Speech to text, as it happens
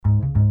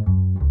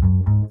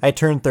I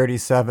turned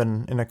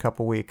 37 in a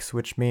couple weeks,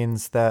 which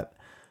means that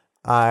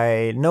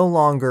I no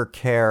longer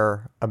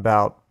care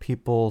about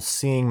people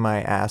seeing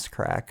my ass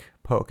crack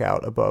poke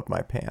out above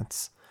my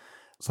pants.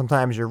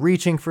 Sometimes you're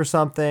reaching for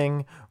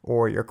something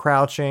or you're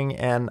crouching,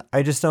 and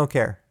I just don't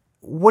care.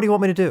 What do you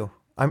want me to do?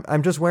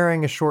 I'm just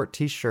wearing a short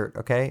t-shirt,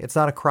 okay? It's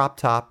not a crop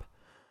top.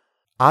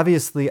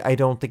 Obviously, I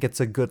don't think it's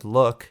a good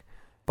look,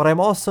 but I'm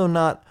also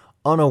not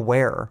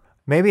unaware.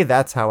 Maybe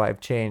that's how I've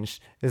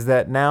changed, is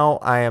that now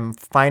I am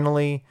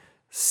finally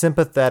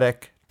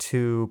sympathetic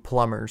to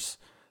plumbers.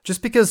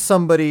 Just because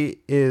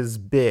somebody is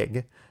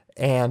big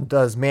and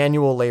does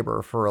manual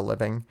labor for a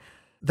living,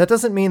 that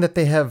doesn't mean that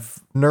they have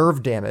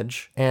nerve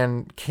damage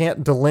and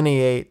can't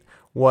delineate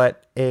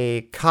what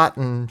a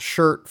cotton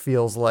shirt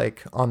feels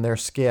like on their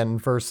skin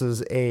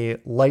versus a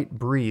light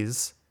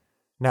breeze.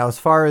 Now, as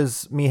far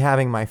as me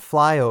having my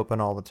fly open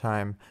all the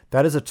time,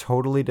 that is a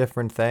totally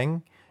different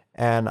thing,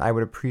 and I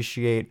would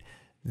appreciate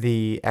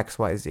the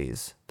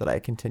XYZs that I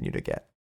continue to get.